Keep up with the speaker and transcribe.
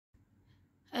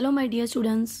Hello my dear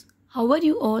students, how are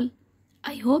you all?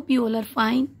 I hope you all are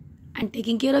fine and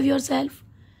taking care of yourself.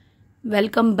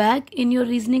 Welcome back in your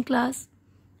reasoning class.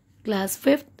 Class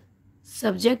 5th,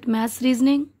 subject Maths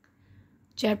Reasoning,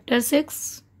 Chapter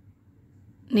 6.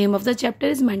 Name of the chapter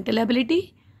is Mental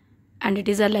Ability and it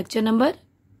is our lecture number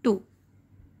 2.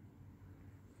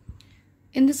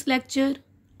 In this lecture,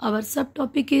 our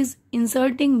subtopic is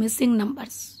inserting missing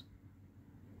numbers.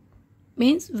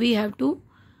 Means we have to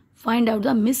find out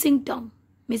the missing term,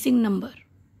 missing number.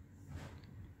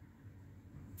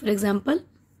 For example,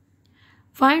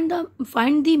 find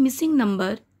the missing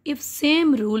number if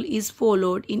same rule is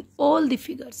followed in all the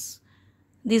figures.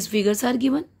 These figures are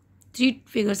given, 3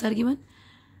 figures are given.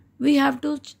 We have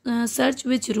to search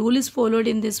which rule is followed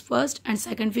in this first and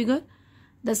second figure.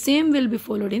 The same will be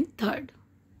followed in third.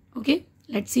 Okay,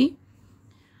 let's see.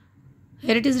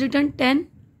 Here it is written 10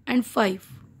 and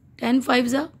 5. 10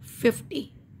 5s are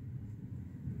 50.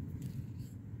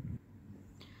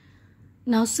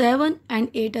 Now 7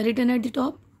 and 8 are written at the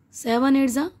top. 7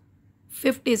 8s are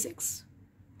 56.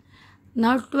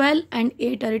 Now 12 and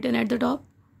 8 are written at the top.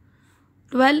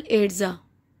 12 8s are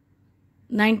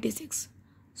 96.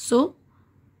 So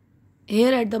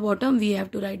here at the bottom we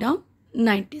have to write down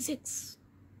 96.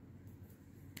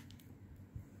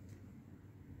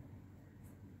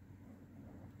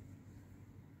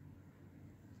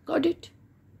 Got it?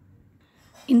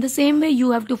 In the same way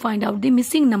you have to find out the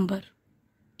missing number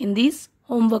in these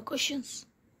homework questions.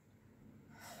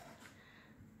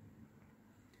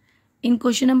 In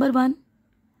question number 1,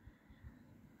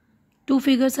 2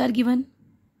 figures are given.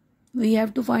 We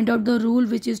have to find out the rule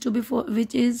which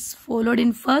is followed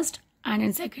in first and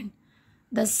in second.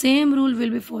 The same rule will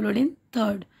be followed in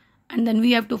third, and then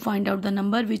we have to find out the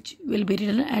number which will be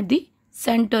written at the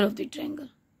center of the triangle.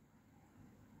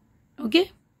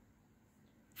 Okay?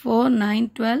 4 9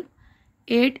 12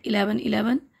 8 11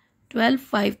 11 12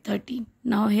 5 13.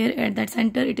 Now here at that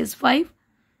center it is 5,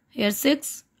 here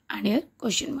 6 and here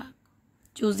question mark.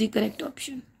 Choose the correct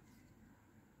option.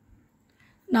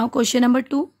 Now question number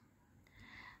 2.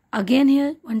 Again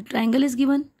here one triangle is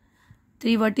given.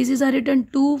 3 vertices are written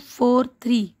 2, 4,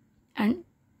 3 and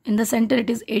in the center it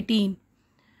is 18.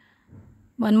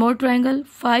 One more triangle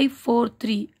 5, 4,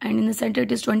 3 and in the center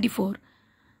it is 24.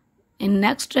 In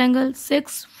next triangle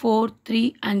 6, 4,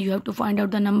 3 and you have to find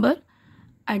out the number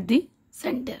at the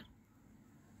center.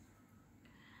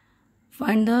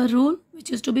 Find the rule which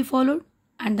is to be followed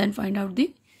and then find out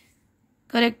the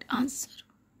correct answer.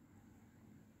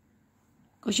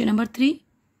 Question number 3.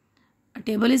 A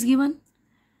table is given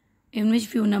in which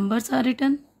few numbers are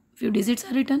written, few digits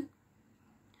are written.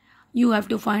 You have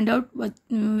to find out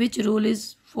which rule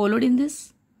is followed in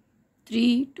this.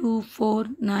 3, 2, 4,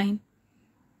 9,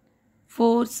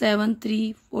 4, 7,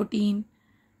 3, 14,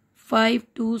 5,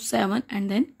 2, 7 and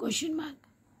then question mark.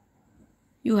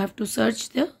 You have to search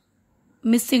the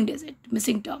missing digit,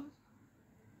 missing term.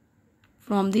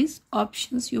 From these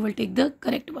options you will take the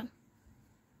correct one.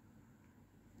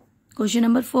 Question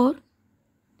number 4.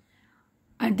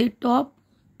 At the top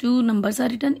 2 numbers are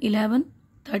written 11,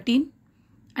 13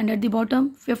 and at the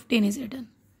bottom 15 is written.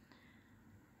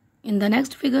 In the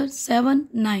next figure 7,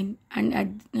 9 and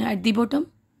at the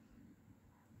bottom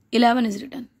 11 is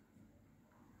written.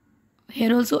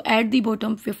 Here also at the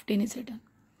bottom 15 is written.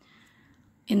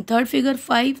 In third figure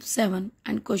 5, 7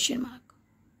 and question mark.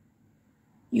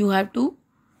 You have to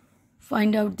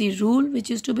find out the rule which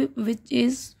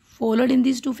is followed in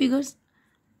these 2 figures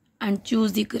and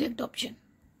choose the correct option.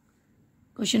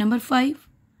 Question number 5.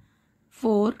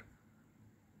 4,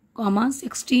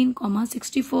 16,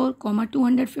 64,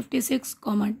 256,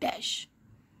 dash.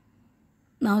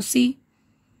 Now see,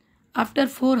 after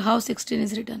 4 how 16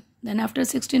 is written. Then after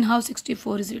 16 how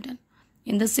 64 is written.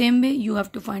 In the same way you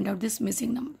have to find out this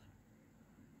missing number.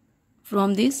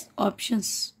 From these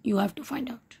options you have to find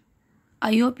out.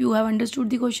 I hope you have understood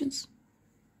the questions.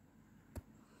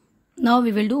 Now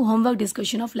we will do homework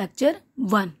discussion of lecture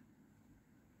 1.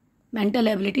 Mental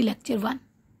Ability lecture 1.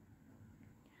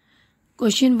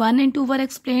 Question 1 and 2 were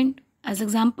explained as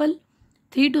example.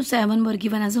 3 to 7 were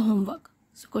given as a homework.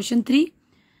 So question 3.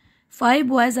 5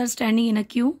 boys are standing in a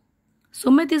queue.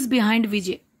 Sumit is behind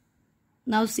Vijay.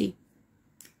 Now see,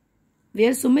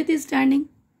 where Sumit is standing?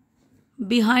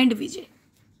 Behind Vijay.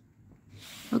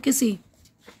 Okay, see.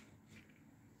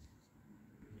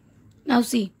 Now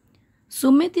see,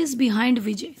 Sumit is behind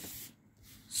Vijay.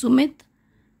 Sumit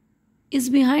is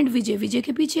behind Vijay. Vijay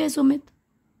के पीछे है Sumit.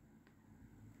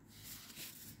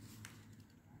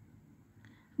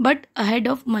 But ahead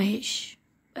of Mahesh.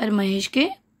 और महेश के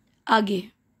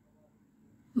आगे.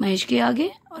 महेश के आगे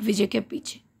और विजय के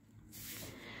पीछे.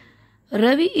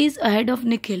 Ravi is ahead of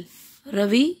Nikhil.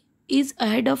 Ravi is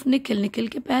ahead of Nikhil. Nikhil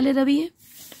के पहले रवि है.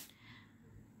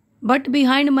 But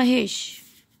behind Mahesh.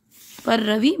 पर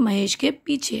रवि महेश के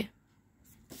पीछे.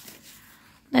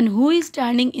 Then who is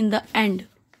standing in the end.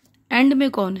 And में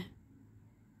कौन है?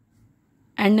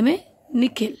 एंड में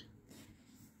Nikhil.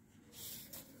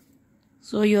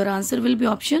 So your answer will be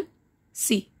option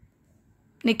C,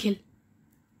 Nikhil.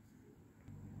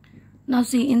 Now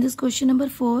see, in this question number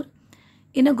 4,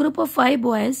 in a group of 5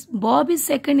 boys, Bob is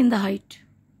second in the height.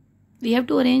 We have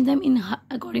to arrange them in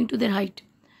according to their height.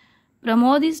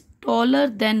 Pramod is taller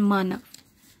than Manav.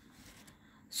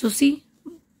 So see,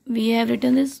 we have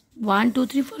written this 1, 2,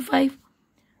 3, 4, 5.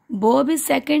 Bob is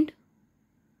second,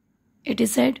 it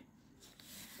is said.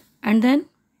 And then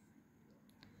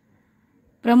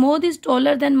Pramod is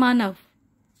taller than Manav.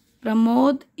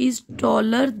 Pramod is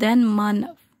taller than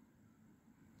Manav.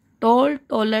 Tall,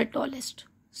 taller, tallest.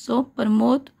 So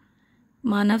Pramod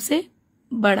मानव से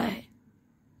बड़ा है.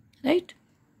 Right.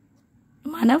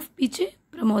 मानव पीछे,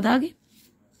 प्रमोद आगे.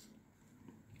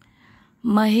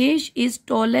 Mahesh is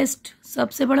tallest.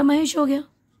 सबसे बड़ा महेश हो गया.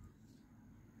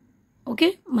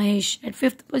 Okay, Mahesh eight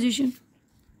 5th position.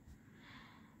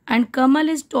 And Kamal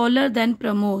is taller than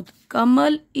Pramod.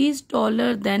 Kamal is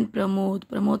taller than Pramod.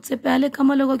 Pramod से पहले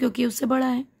कमल होगा क्योंकि उससे बड़ा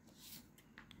है.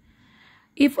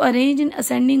 If arrange in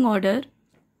ascending order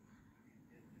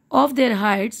of their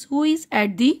Heights, who is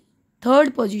at the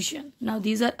 3rd position. Now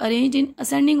these are arranged in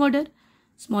ascending order,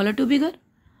 smaller to bigger.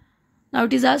 Now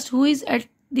it is asked who is at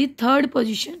the 3rd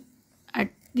position.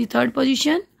 At the 3rd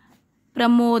position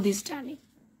Pramod is standing.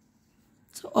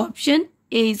 So option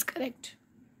A is correct.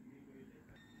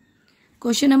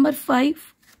 Question number 5.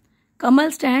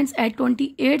 Kamal stands at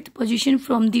 28th position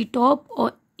from the top or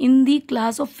in the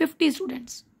class of 50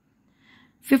 students.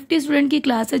 50 student की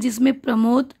class है जिसमें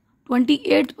Pramod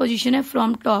 28th position है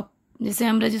from top. जैसे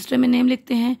हम register में name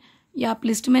लिखते हैं या आप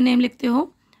लिस्ट में नेम लिखते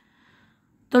हो,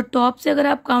 तो टॉप से अगर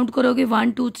आप काउंट करोगे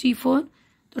 1, 2, 3, 4,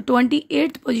 तो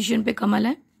 28th पोजीशन पे कमल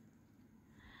है.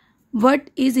 What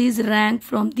is his rank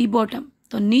from the bottom.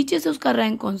 तो नीचे से उसका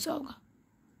रैंक कौन सा होगा.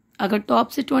 अगर टॉप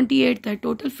से 28 है,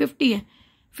 टोटल 50 है,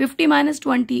 50 माइनस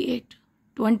 28,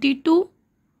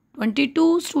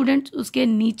 22 स्टूडेंट्स उसके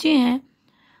नीचे हैं,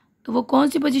 तो वो कौन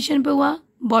सी पोजीशन पे हुआ.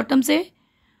 बॉटम से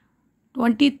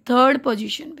 23rd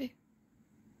पोजीशन पे.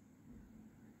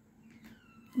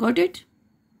 Got it.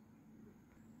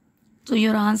 So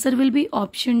your answer will be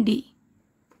option D.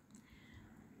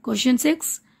 Question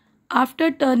 6. After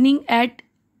turning eight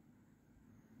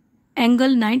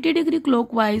angle 90 degree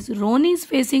clockwise, Ron is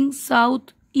facing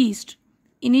southeast.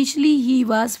 Initially he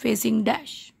was facing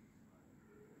dash.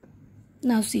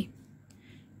 Now see,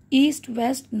 east,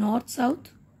 west, north, south.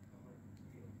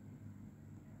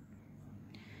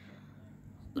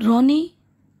 Ronnie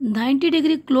 90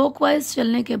 degree clockwise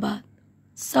चलने के बाद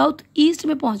south east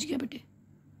में पहुंच गया बेटे.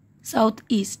 South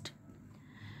east.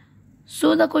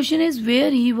 So the question is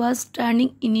where he was standing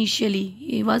initially.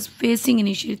 He was facing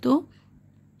initially. तो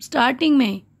starting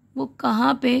में वो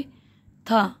कहाँ पे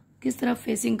था, किस तरफ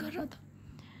फेसिंग कर रहा था.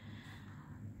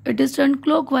 It is turn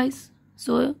clockwise.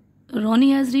 So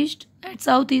Ronnie has reached eight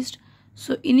south east.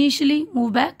 So initially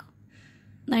move back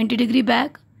 90 degree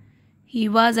back. He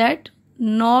was at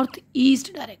north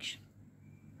east direction.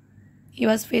 He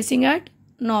was facing at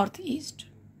north east.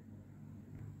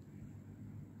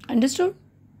 Understood.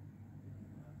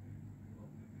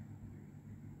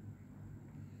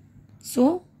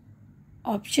 So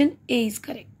option A is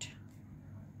correct.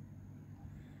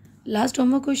 Last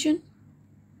homework question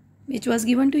which was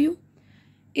given to you.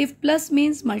 If plus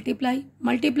means multiply,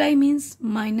 multiply means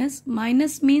minus,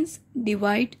 minus means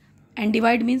divide, and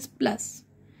divide means plus.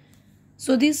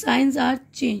 So these signs are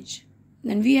changed.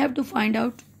 Then we have to find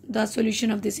out the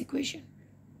solution of this equation.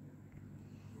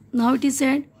 Now it is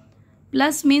said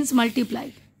plus means multiply.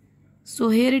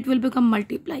 So here it will become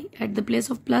multiply. At the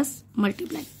place of plus,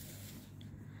 multiply.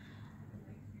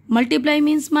 Multiply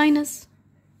means minus.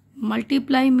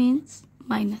 Multiply means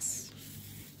minus.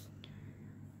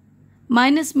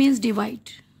 Minus means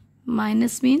divide.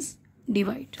 Minus means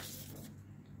divide.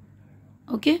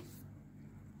 Okay.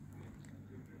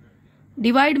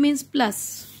 Divide means plus.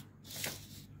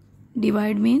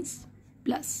 Divide means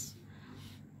plus.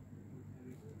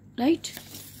 Right.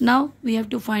 Now we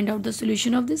have to find out the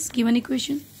solution of this given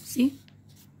equation. See.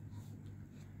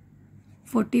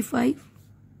 45.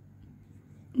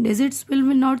 Digits will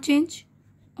not change,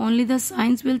 only the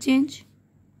signs will change.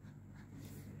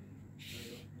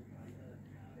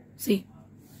 See,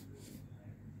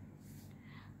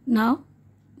 now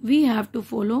we have to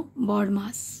follow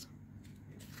BODMAS.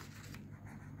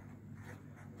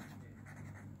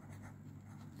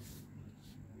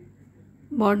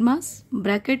 BODMAS,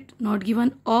 bracket not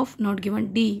given, of not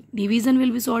given, D. Division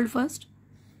will be solved first.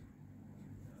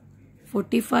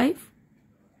 45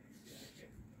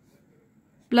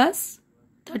 plus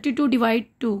 32 divide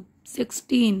 2,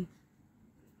 16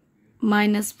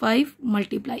 minus 5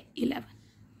 multiply 11.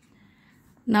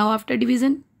 Now after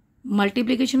division,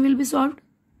 multiplication will be solved.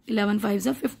 11 5s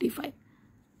are 55.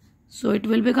 So it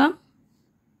will become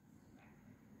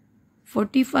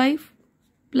 45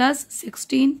 plus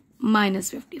 16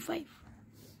 minus 55.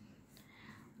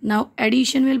 Now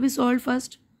addition will be solved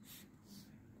first.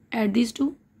 Add these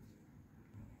two.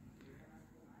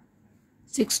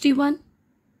 61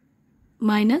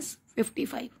 minus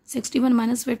 55. 61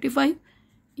 minus 55.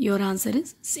 Your answer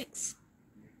is 6.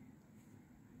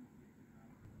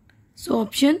 So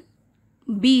option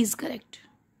B is correct.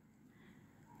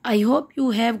 I hope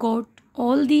you have got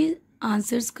all the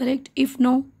answers correct. If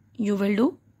no, you will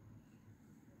do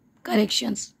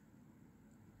corrections.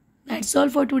 That's all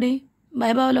for today.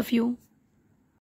 Bye bye all of you.